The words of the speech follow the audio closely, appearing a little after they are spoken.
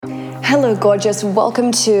Hello, gorgeous.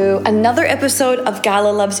 Welcome to another episode of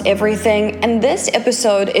Gala Loves Everything. And this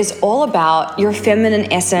episode is all about your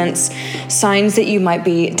feminine essence, signs that you might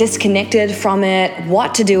be disconnected from it,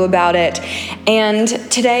 what to do about it. And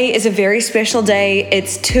today is a very special day.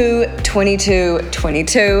 It's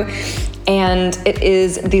 2/22/22. And it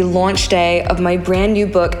is the launch day of my brand new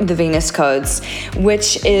book, The Venus Codes,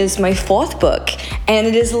 which is my fourth book. And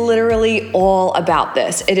it is literally all about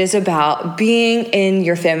this. It is about being in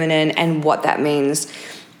your feminine and what that means.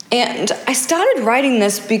 And I started writing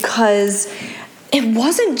this because it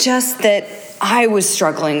wasn't just that I was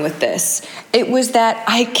struggling with this. It was that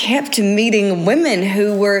I kept meeting women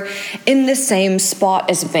who were in the same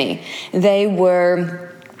spot as me. They were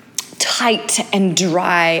tight and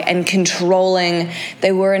dry and controlling.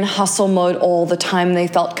 They were in hustle mode all the time. They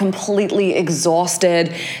felt completely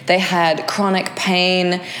exhausted. They had chronic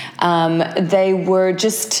pain. They were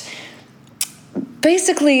just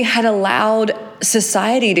basically had allowed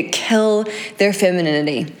society to kill their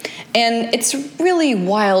femininity. And it's really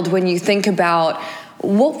wild when you think about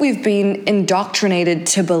what we've been indoctrinated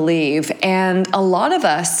to believe. And a lot of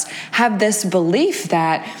us have this belief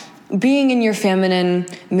that being in your feminine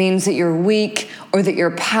means that you're weak or that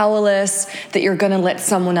you're powerless, that you're going to let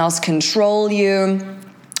someone else control you,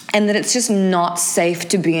 and that it's just not safe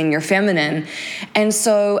to be in your feminine. And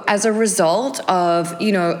so as a result of,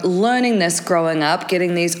 learning this growing up,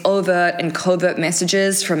 getting these overt and covert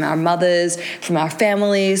messages from our mothers, from our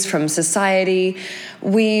families, from society,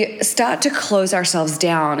 we start to close ourselves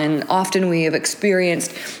down. And often we have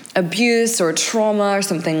experienced abuse or trauma or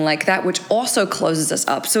something like that, which also closes us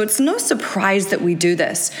up. So it's no surprise that we do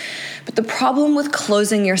this. But the problem with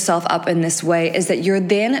closing yourself up in this way is that you're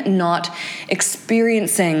then not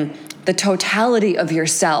experiencing the totality of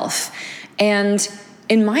yourself. And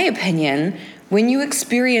in my opinion, when you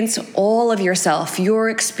experience all of yourself, you're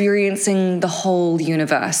experiencing the whole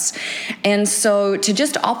universe. And so to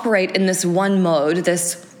just operate in this one mode,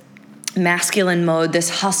 this masculine mode, this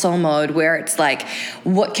hustle mode where it's like,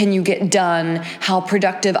 what can you get done? How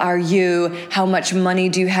productive are you? How much money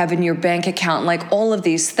do you have in your bank account? Like all of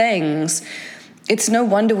these things, it's no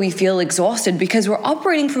wonder we feel exhausted because we're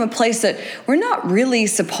operating from a place that we're not really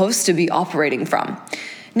supposed to be operating from.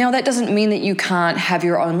 Now, that doesn't mean that you can't have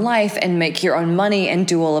your own life and make your own money and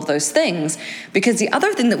do all of those things. Because the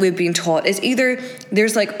other thing that we've been taught is either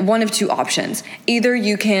there's like one of two options. Either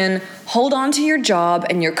you can hold on to your job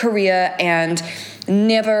and your career and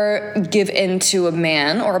never give in to a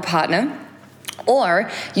man or a partner, or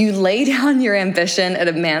you lay down your ambition at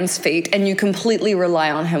a man's feet and you completely rely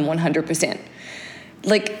on him 100%.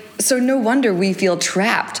 So no wonder we feel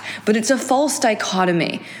trapped, but it's a false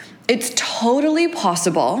dichotomy. It's totally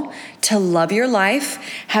possible to love your life,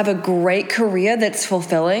 have a great career that's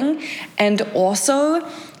fulfilling, and also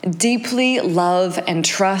deeply love and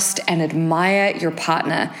trust and admire your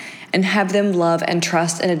partner and have them love and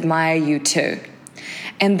trust and admire you too.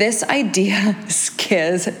 And this idea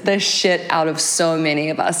scares the shit out of so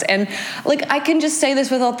many of us. And I can just say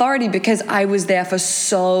this with authority because I was there for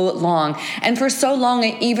so long. And for so long,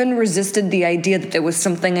 I even resisted the idea that there was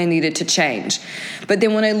something I needed to change. But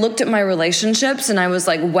then when I looked at my relationships and I was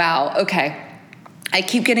like, wow, okay, I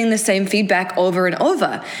keep getting the same feedback over and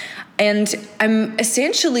over. And I'm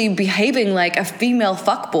essentially behaving like a female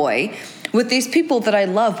fuckboy with these people that I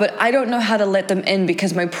love, but I don't know how to let them in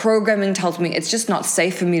because my programming tells me it's just not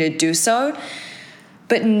safe for me to do so.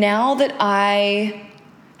 But now that I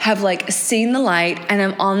have seen the light and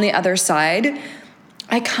I'm on the other side,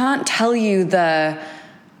 I can't tell you the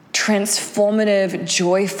transformative,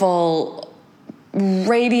 joyful,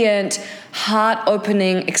 radiant,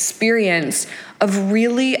 heart-opening experience of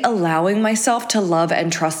really allowing myself to love and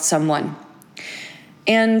trust someone.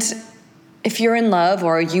 And if you're in love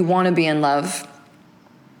or you want to be in love,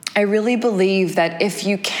 I really believe that if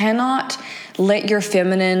you cannot let your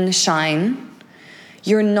feminine shine,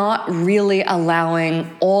 you're not really allowing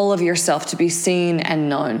all of yourself to be seen and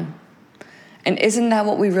known. And isn't that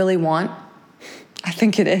what we really want? I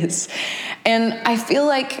think it is. And I feel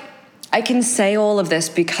like I can say all of this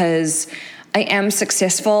because I am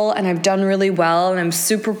successful and I've done really well and I'm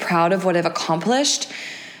super proud of what I've accomplished.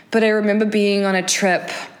 But I remember being on a trip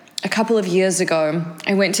a couple of years ago.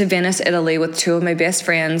 I went to Venice, Italy with two of my best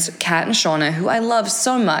friends, Kat and Shauna, who I love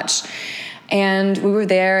so much. And we were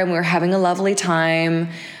there and we were having a lovely time.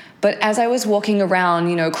 But as I was walking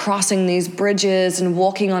around, crossing these bridges and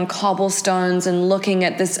walking on cobblestones and looking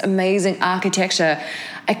at this amazing architecture,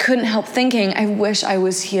 I couldn't help thinking, I wish I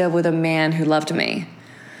was here with a man who loved me.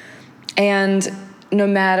 And no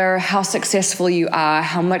matter how successful you are,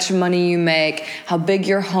 how much money you make, how big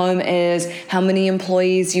your home is, how many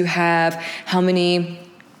employees you have, how many,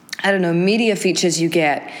 media features you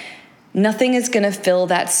get, nothing is going to fill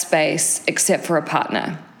that space except for a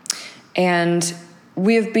partner. And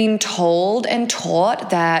we have been told and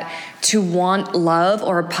taught that to want love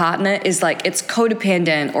or a partner is like it's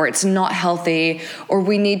codependent or it's not healthy, or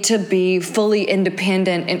we need to be fully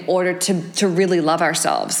independent in order to really love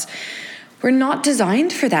ourselves. We're not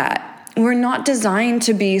designed for that. We're not designed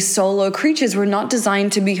to be solo creatures. We're not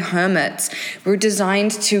designed to be hermits. We're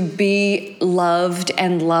designed to be loved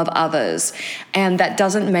and love others. And that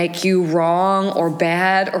doesn't make you wrong or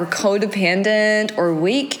bad or codependent or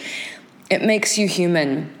weak. It makes you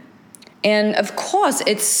human. And of course,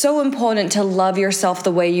 it's so important to love yourself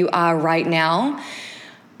the way you are right now.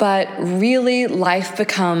 But really, life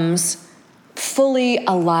becomes fully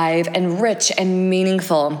alive and rich and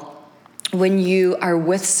meaningful when you are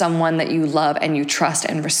with someone that you love and you trust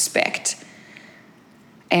and respect.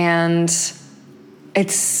 And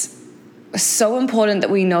it's so important that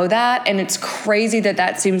we know that, and it's crazy that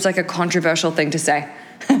that seems like a controversial thing to say.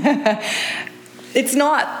 It's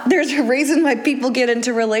not. There's a reason why people get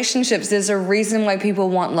into relationships. There's a reason why people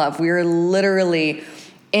want love. We are literally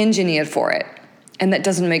engineered for it, and that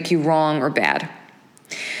doesn't make you wrong or bad.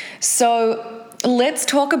 So let's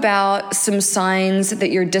talk about some signs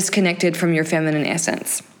that you're disconnected from your feminine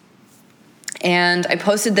essence. And I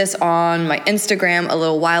posted this on my Instagram a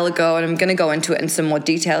little while ago, and I'm going to go into it in some more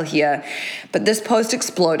detail here. But this post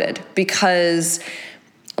exploded because,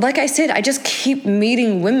 like I said, I just keep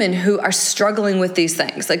meeting women who are struggling with these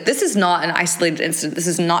things. Like, this is not an isolated incident. This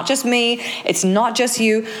is not just me. It's not just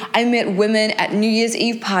you. I met women at New Year's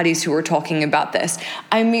Eve parties who are talking about this.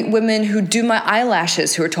 I meet women who do my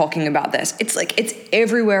eyelashes who are talking about this. It's like, it's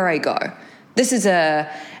everywhere I go. This is an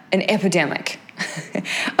epidemic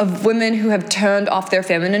of women who have turned off their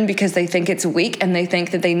feminine because they think it's weak and they think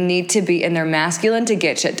that they need to be in their masculine to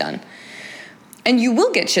get shit done. And you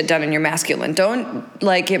will get shit done in your masculine. Don't,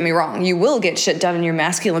 get me wrong. You will get shit done in your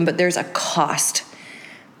masculine, but there's a cost.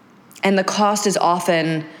 And the cost is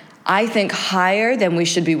often, I think, higher than we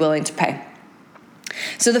should be willing to pay.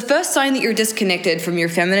 So the first sign that you're disconnected from your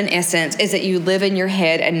feminine essence is that you live in your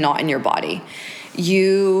head and not in your body.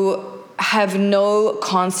 You have no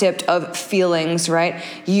concept of feelings, right?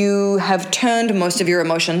 You have turned most of your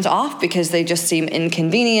emotions off because they just seem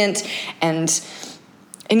inconvenient and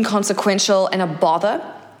inconsequential and a bother.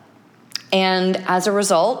 And as a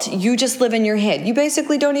result, you just live in your head. You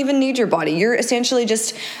basically don't even need your body. You're essentially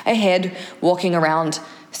just a head walking around,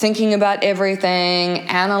 thinking about everything,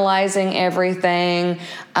 analyzing everything.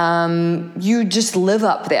 You just live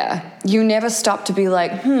up there. You never stop to be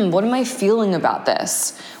like, what am I feeling about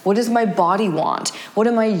this? What does my body want? What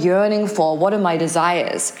am I yearning for? What are my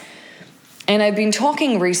desires? And I've been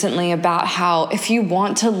talking recently about how if you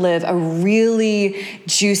want to live a really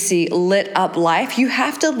juicy, lit up life, you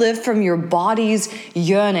have to live from your body's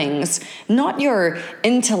yearnings, not your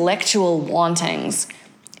intellectual wantings.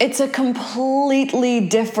 It's a completely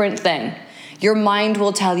different thing. Your mind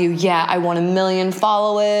will tell you, yeah, I want 1 million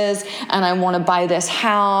followers, and I want to buy this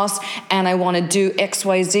house, and I want to do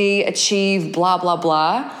XYZ, achieve blah, blah,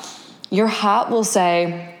 blah. Your heart will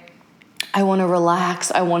say, I want to relax.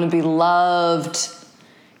 I want to be loved.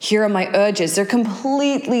 Here are my urges. They're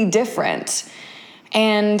completely different.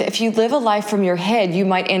 And if you live a life from your head, you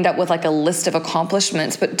might end up with like a list of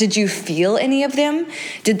accomplishments. But did you feel any of them?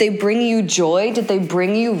 Did they bring you joy? Did they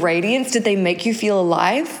bring you radiance? Did they make you feel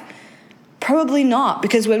alive? Probably not,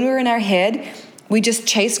 because when we're in our head, we just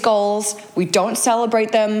chase goals, we don't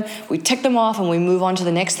celebrate them, we tick them off, and we move on to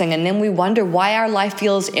the next thing. And then we wonder why our life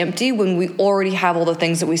feels empty when we already have all the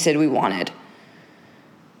things that we said we wanted.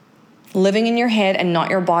 Living in your head and not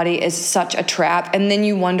your body is such a trap. And then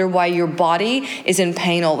you wonder why your body is in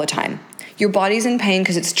pain all the time. Your body's in pain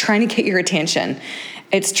because it's trying to get your attention.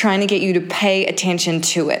 It's trying to get you to pay attention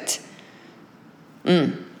to it.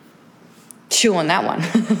 Chew on that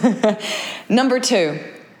one. Number 2.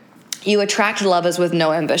 You attract lovers with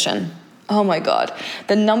no ambition. Oh my God.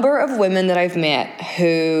 The number of women that I've met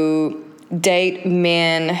who date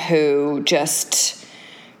men who just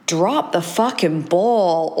drop the fucking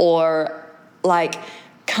ball or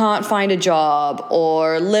can't find a job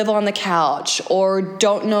or live on the couch or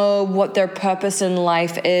don't know what their purpose in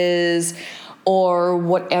life is or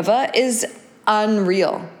whatever is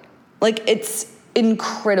unreal. It's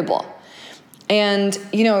incredible. And,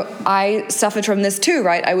 I suffered from this too,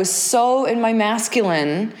 right? I was so in my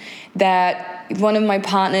masculine that one of my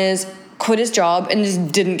partners quit his job and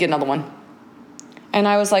just didn't get another one. And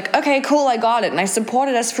I was like, okay, cool, I got it. And I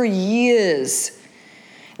supported us for years.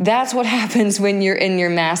 That's what happens when you're in your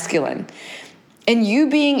masculine. And you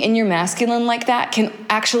being in your masculine like that can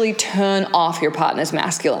actually turn off your partner's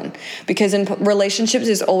masculine, because in relationships,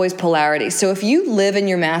 there's always polarity. So if you live in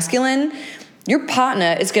your masculine, your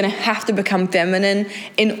partner is going to have to become feminine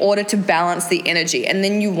in order to balance the energy. And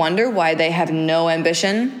then you wonder why they have no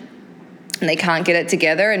ambition and they can't get it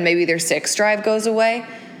together, and maybe their sex drive goes away.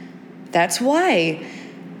 That's why.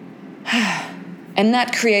 And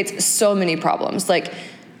that creates so many problems.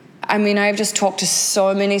 I've just talked to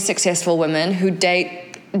so many successful women who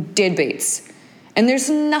date deadbeats. And there's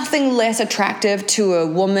nothing less attractive to a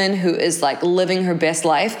woman who is living her best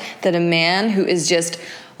life than a man who is just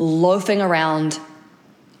loafing around.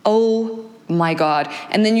 Oh my God.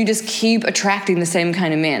 And then you just keep attracting the same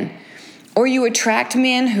kind of men. Or you attract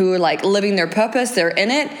men who are living their purpose, they're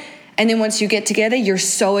in it. And then once you get together, you're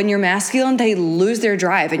so in your masculine, they lose their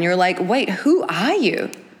drive. And you're like, wait, who are you?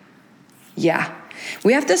 Yeah.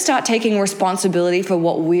 We have to start taking responsibility for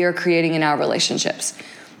what we are creating in our relationships.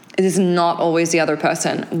 It is not always the other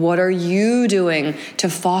person. What are you doing to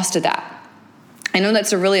foster that? I know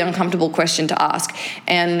that's a really uncomfortable question to ask,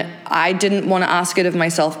 and I didn't want to ask it of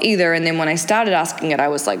myself either. And then when I started asking it, I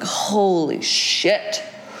was like, holy shit.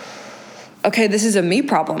 Okay, this is a me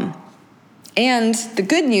problem. And the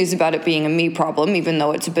good news about it being a me problem, even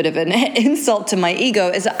though it's a bit of an insult to my ego,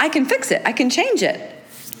 is that I can fix it. I can change it.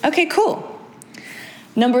 Okay, cool.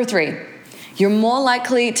 Number 3, you're more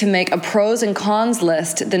likely to make a pros and cons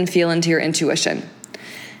list than feel into your intuition.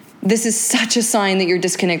 This is such a sign that you're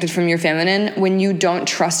disconnected from your feminine when you don't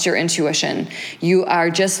trust your intuition. You are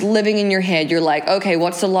just living in your head. You're like, okay,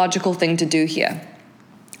 what's the logical thing to do here?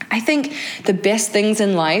 I think the best things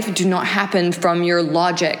in life do not happen from your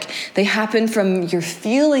logic. They happen from your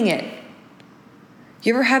feeling it.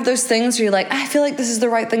 You ever have those things where you're like, I feel like this is the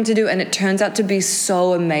right thing to do, and it turns out to be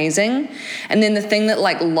so amazing? And then the thing that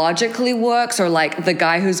logically works, or the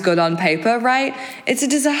guy who's good on paper, right? It's a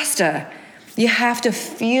disaster. You have to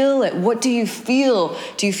feel it. What do you feel?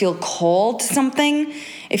 Do you feel called to something?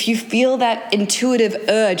 If you feel that intuitive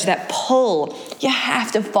urge, that pull, you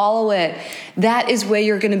have to follow it. That is where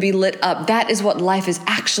you're going to be lit up. That is what life is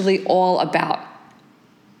actually all about.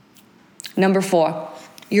 Number 4,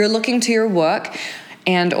 you're looking to your work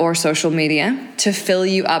and or social media to fill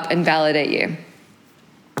you up and validate you.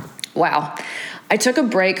 Wow. I took a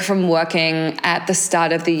break from working at the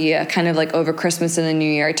start of the year, kind of over Christmas and the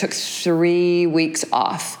New Year. I took 3 weeks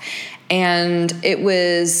off, and it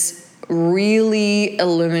was really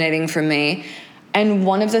illuminating for me. And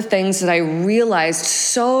one of the things that I realized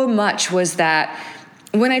so much was that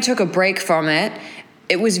when I took a break from it,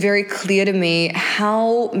 it was very clear to me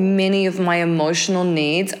how many of my emotional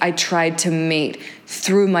needs I tried to meet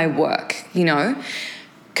through my work,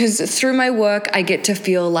 Because through my work, I get to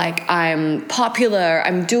feel like I'm popular,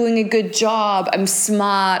 I'm doing a good job, I'm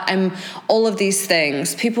smart, I'm all of these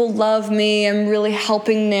things. People love me, I'm really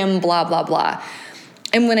helping them, blah, blah, blah.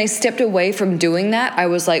 And when I stepped away from doing that, I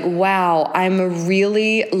was like, wow, I'm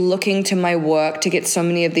really looking to my work to get so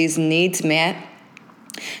many of these needs met.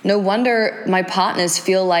 No wonder my partners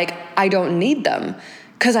feel like I don't need them,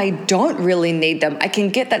 because I don't really need them. I can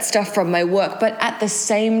get that stuff from my work, but at the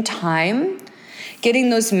same time,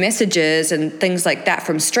 getting those messages and things like that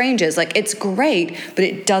from strangers, it's great, but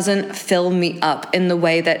it doesn't fill me up in the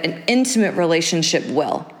way that an intimate relationship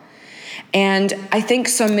will. And I think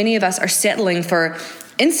so many of us are settling for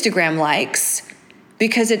Instagram likes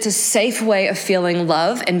because it's a safe way of feeling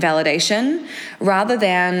love and validation, rather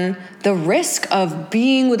than the risk of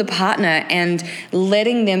being with a partner and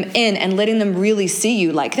letting them in and letting them really see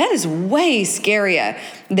you. That is way scarier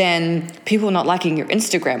than people not liking your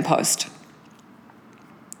Instagram post.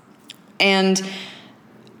 And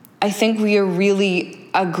I think we are really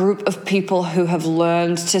a group of people who have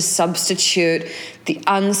learned to substitute the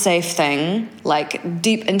unsafe thing,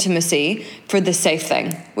 deep intimacy, for the safe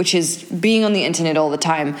thing, which is being on the internet all the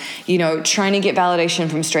time, trying to get validation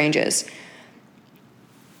from strangers.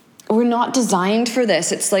 We're not designed for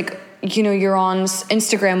this. It's you're on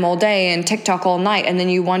Instagram all day and TikTok all night, and then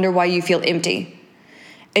you wonder why you feel empty.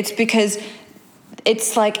 It's because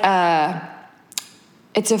it's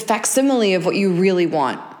it's a facsimile of what you really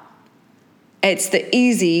want. It's the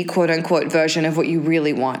easy, quote unquote, version of what you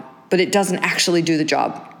really want, but it doesn't actually do the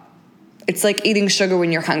job. It's like eating sugar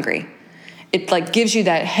when you're hungry. It gives you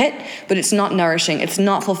that hit, but it's not nourishing. It's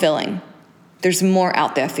not fulfilling. There's more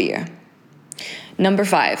out there for you. Number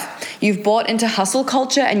 5, you've bought into hustle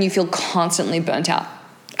culture and you feel constantly burnt out.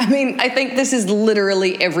 I think this is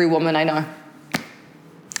literally every woman I know.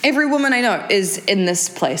 Every woman I know is in this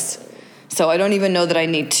place. So I don't even know that I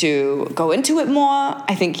need to go into it more.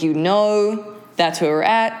 I think That's where we're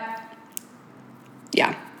at.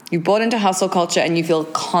 Yeah, you bought into hustle culture and you feel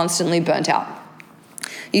constantly burnt out.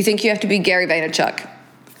 You think you have to be Gary Vaynerchuk.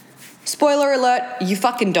 Spoiler alert, you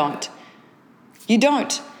fucking don't. You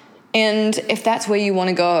don't. And if that's where you want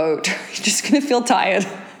to go, you're just going to feel tired.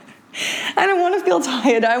 I don't want to feel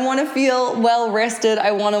tired. I want to feel well rested.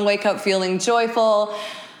 I want to wake up feeling joyful.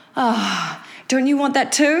 Don't you want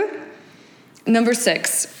that too? Number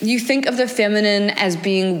 6, you think of the feminine as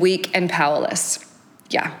being weak and powerless.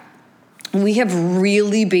 Yeah. We have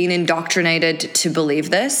really been indoctrinated to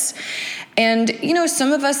believe this. And,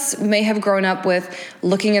 some of us may have grown up with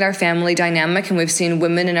looking at our family dynamic, and we've seen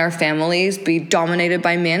women in our families be dominated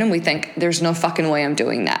by men, and we think, there's no fucking way I'm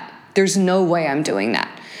doing that. There's no way I'm doing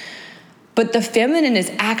that. But the feminine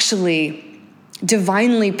is actually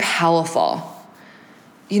divinely powerful.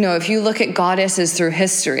 If you look at goddesses through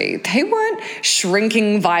history, they weren't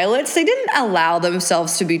shrinking violets. They didn't allow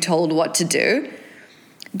themselves to be told what to do.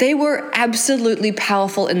 They were absolutely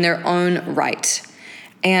powerful in their own right.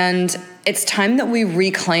 And it's time that we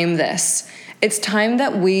reclaim this. It's time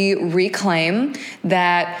that we reclaim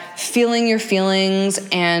that feeling your feelings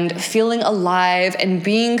and feeling alive and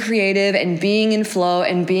being creative and being in flow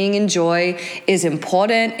and being in joy is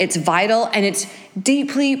important, it's vital, and it's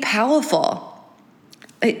deeply powerful.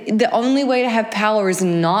 The only way to have power is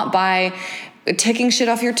not by taking shit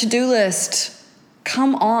off your to-do list.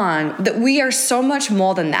 Come on. That we are so much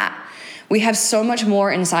more than that. We have so much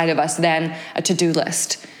more inside of us than a to-do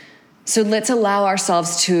list. So let's allow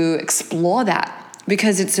ourselves to explore that,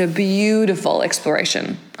 because it's a beautiful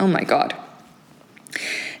exploration. Oh my God.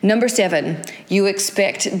 Number 7, you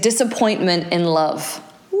expect disappointment in love.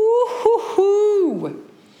 Woo-hoo-hoo.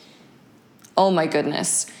 Oh my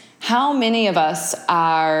goodness. How many of us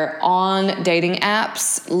are on dating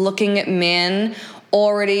apps looking at men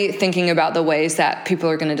already thinking about the ways that people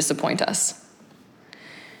are going to disappoint us?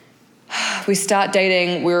 We start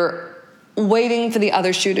dating, we're waiting for the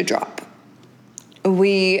other shoe to drop.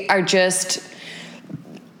 We are just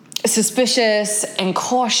suspicious and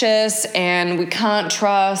cautious, and we can't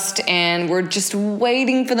trust, and we're just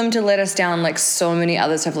waiting for them to let us down like so many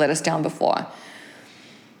others have let us down before.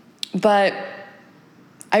 But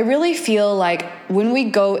I really feel like when we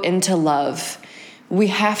go into love, we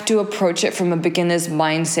have to approach it from a beginner's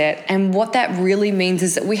mindset. And what that really means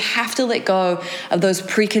is that we have to let go of those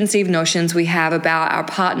preconceived notions we have about our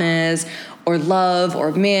partners or love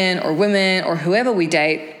or men or women or whoever we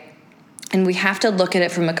date. And we have to look at it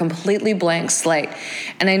from a completely blank slate.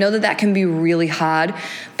 And I know that that can be really hard,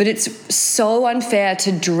 but it's so unfair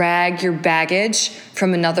to drag your baggage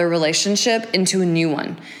from another relationship into a new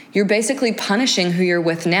one. You're basically punishing who you're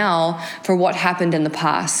with now for what happened in the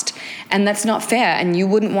past. And that's not fair, and you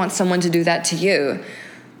wouldn't want someone to do that to you.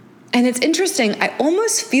 And it's interesting, I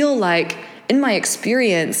almost feel like, in my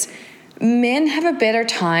experience, men have a better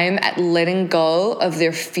time at letting go of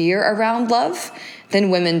their fear around love than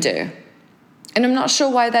women do. And I'm not sure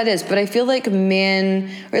why that is, but I feel like men,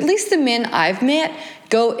 or at least the men I've met,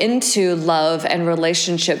 go into love and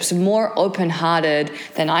relationships more open-hearted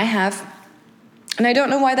than I have. And I don't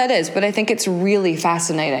know why that is, but I think it's really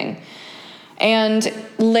fascinating. And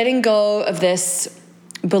letting go of this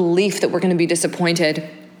belief that we're going to be disappointed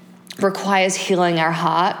requires healing our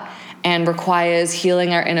heart and requires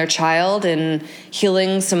healing our inner child and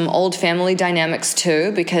healing some old family dynamics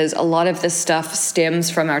too, because a lot of this stuff stems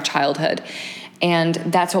from our childhood. And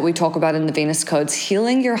that's what we talk about in the Venus Codes,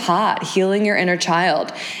 healing your heart, healing your inner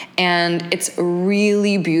child. And it's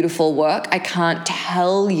really beautiful work. I can't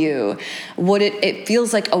tell you what it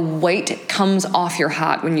feels like. A weight comes off your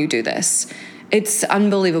heart when you do this. It's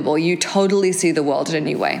unbelievable. You totally see the world in a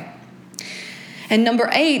new way. And number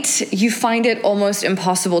 8, you find it almost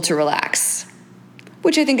impossible to relax,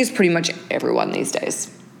 which I think is pretty much everyone these days.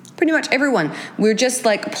 Pretty much everyone. We're just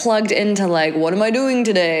like plugged into like, what am I doing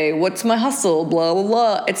today? What's my hustle? Blah, blah,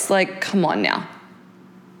 blah. It's like, come on now.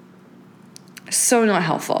 So not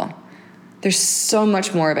helpful. There's so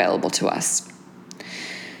much more available to us.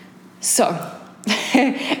 So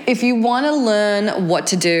if you want to learn what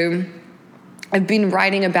to do, I've been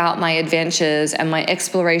writing about my adventures and my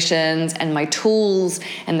explorations and my tools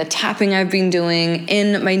and the tapping I've been doing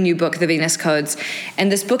in my new book, The Venus Codes. And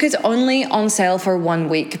this book is only on sale for 1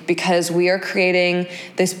 week because we are creating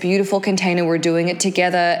this beautiful container. We're doing it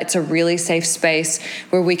together. It's a really safe space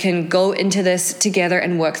where we can go into this together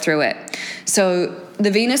and work through it. So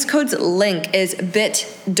the Venus Codes link is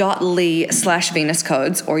bit.ly/Venus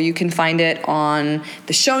Codes, or you can find it on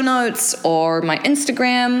the show notes or my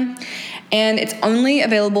Instagram. And it's only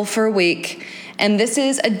available for a week. And this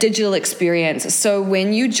is a digital experience. So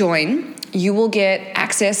when you join, you will get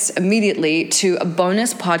access immediately to a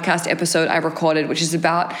bonus podcast episode I recorded, which is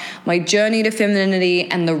about my journey to femininity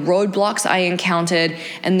and the roadblocks I encountered.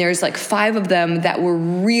 And there's like 5 of them that were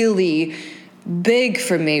really big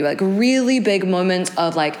for me, like really big moments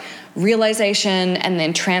of like realization and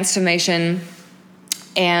then transformation.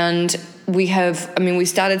 And we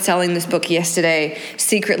started selling this book yesterday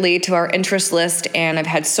secretly to our interest list, and I've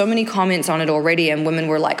had so many comments on it already, and women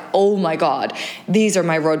were like, oh my God, these are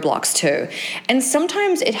my roadblocks too. And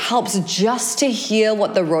sometimes it helps just to hear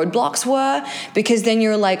what the roadblocks were, because then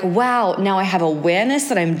you're like, wow, now I have awareness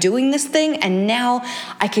that I'm doing this thing, and now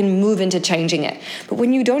I can move into changing it. But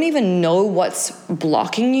when you don't even know what's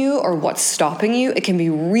blocking you or what's stopping you, it can be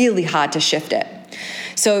really hard to shift it.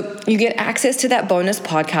 So you get access to that bonus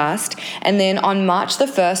podcast. And then on March the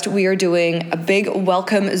 1st, we are doing a big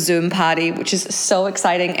welcome Zoom party, which is so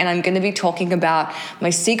exciting. And I'm going to be talking about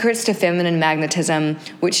my secrets to feminine magnetism,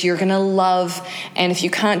 which you're going to love. And if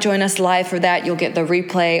you can't join us live for that, you'll get the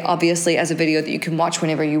replay, obviously, as a video that you can watch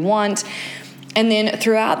whenever you want. And then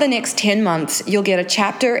throughout the next 10 months, you'll get a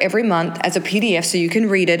chapter every month as a PDF, so you can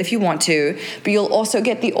read it if you want to, but you'll also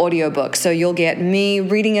get the audiobook. So you'll get me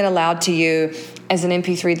reading it aloud to you as an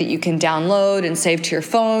MP3 that you can download and save to your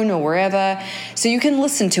phone or wherever. So you can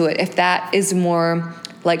listen to it if that is more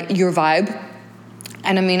like your vibe.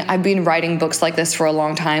 And I mean, I've been writing books like this for a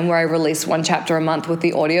long time, where I release 1 chapter a month with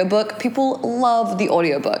the audiobook. People love the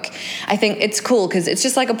audiobook. I think it's cool because it's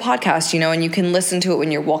just like a podcast, and you can listen to it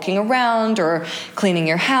when you're walking around or cleaning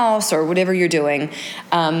your house or whatever you're doing.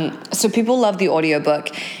 So people love the audiobook.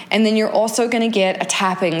 And then you're also going to get a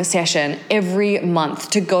tapping session every month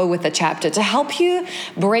to go with the chapter to help you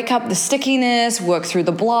break up the stickiness, work through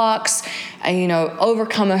the blocks,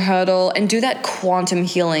 overcome a hurdle, and do that quantum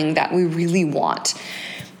healing that we really want.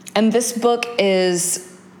 And this book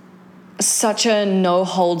is such a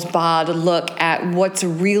no-holds-barred look at what's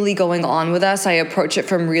really going on with us. I approach it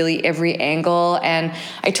from really every angle, and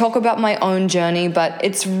I talk about my own journey, but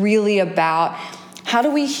it's really about how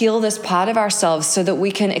do we heal this part of ourselves so that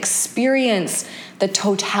we can experience the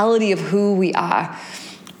totality of who we are.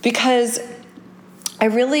 Because I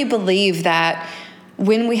really believe that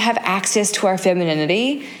when we have access to our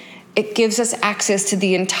femininity, it gives us access to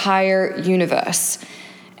the entire universe.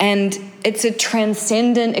 And it's a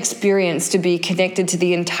transcendent experience to be connected to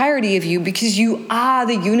the entirety of you, because you are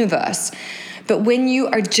the universe. But when you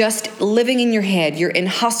are just living in your head, you're in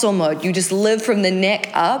hustle mode, you just live from the neck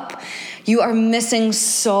up, you are missing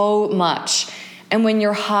so much. And when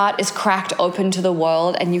your heart is cracked open to the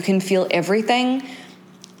world and you can feel everything,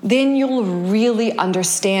 then you'll really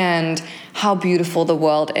understand how beautiful the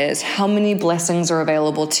world is, how many blessings are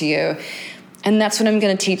available to you. And that's what I'm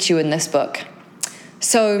going to teach you in this book.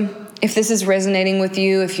 So if this is resonating with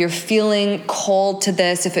you, if you're feeling called to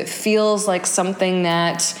this, if it feels like something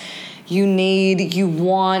that you need, you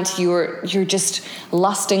want, you're just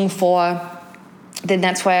lusting for, then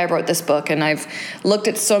that's why I wrote this book. And I've looked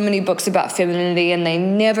at so many books about femininity and they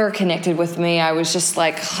never connected with me. I was just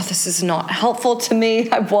like, this is not helpful to me.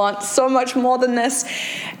 I want so much more than this.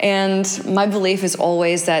 And my belief is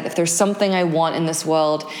always that if there's something I want in this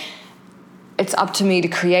world, it's up to me to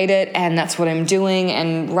create it, and that's what I'm doing.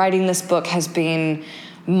 And writing this book has been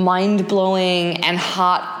mind-blowing and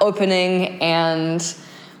heart-opening, and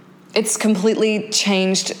it's completely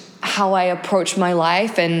changed how I approach my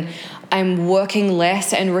life, and I'm working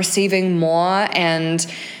less and receiving more and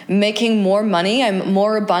making more money. I'm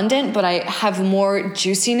more abundant, but I have more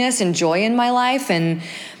juiciness and joy in my life, and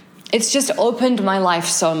it's just opened my life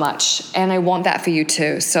so much, and I want that for you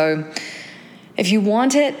too. So if you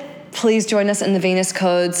want it, please join us in the Venus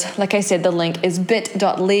Codes. Like I said, the link is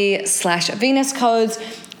bit.ly/Venus Codes.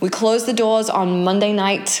 We close the doors on Monday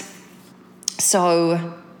night,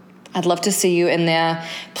 so I'd love to see you in there.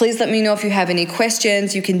 Please let me know if you have any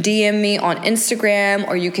questions. You can DM me on Instagram,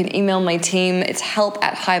 or you can email my team. It's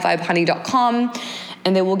help@highvibehoney.com,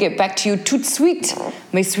 and then we'll get back to you tout suite,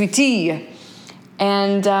 my sweetie.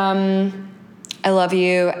 And I love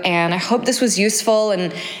you, and I hope this was useful.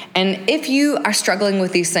 And if you are struggling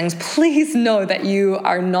with these things, please know that you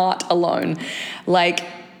are not alone. Like,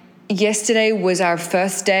 yesterday was our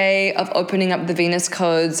first day of opening up the Venus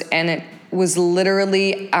Codes, and it was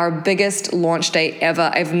literally our biggest launch day ever.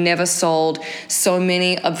 I've never sold so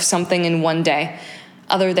many of something in one day,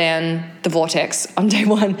 other than the Vortex on day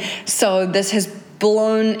 1. So this has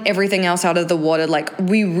blown everything else out of the water. Like,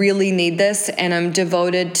 we really need this, and I'm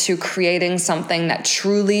devoted to creating something that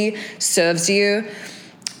truly serves you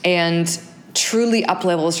and truly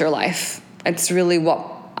uplevels your life. It's really what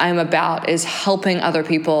I'm about is helping other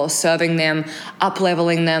people, serving them,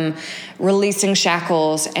 up-leveling them, releasing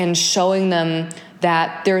shackles, and showing them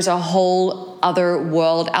that there's a whole other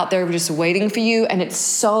world out there just waiting for you. And it's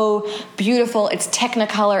so beautiful. It's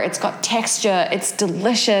technicolor. It's got texture. It's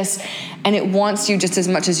delicious. And it wants you just as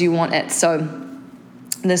much as you want it. So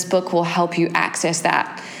this book will help you access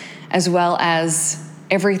that, as well as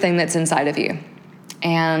everything that's inside of you.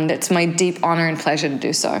 And it's my deep honor and pleasure to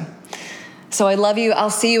do so. So I love you.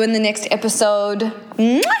 I'll see you in the next episode.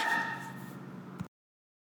 Mwah!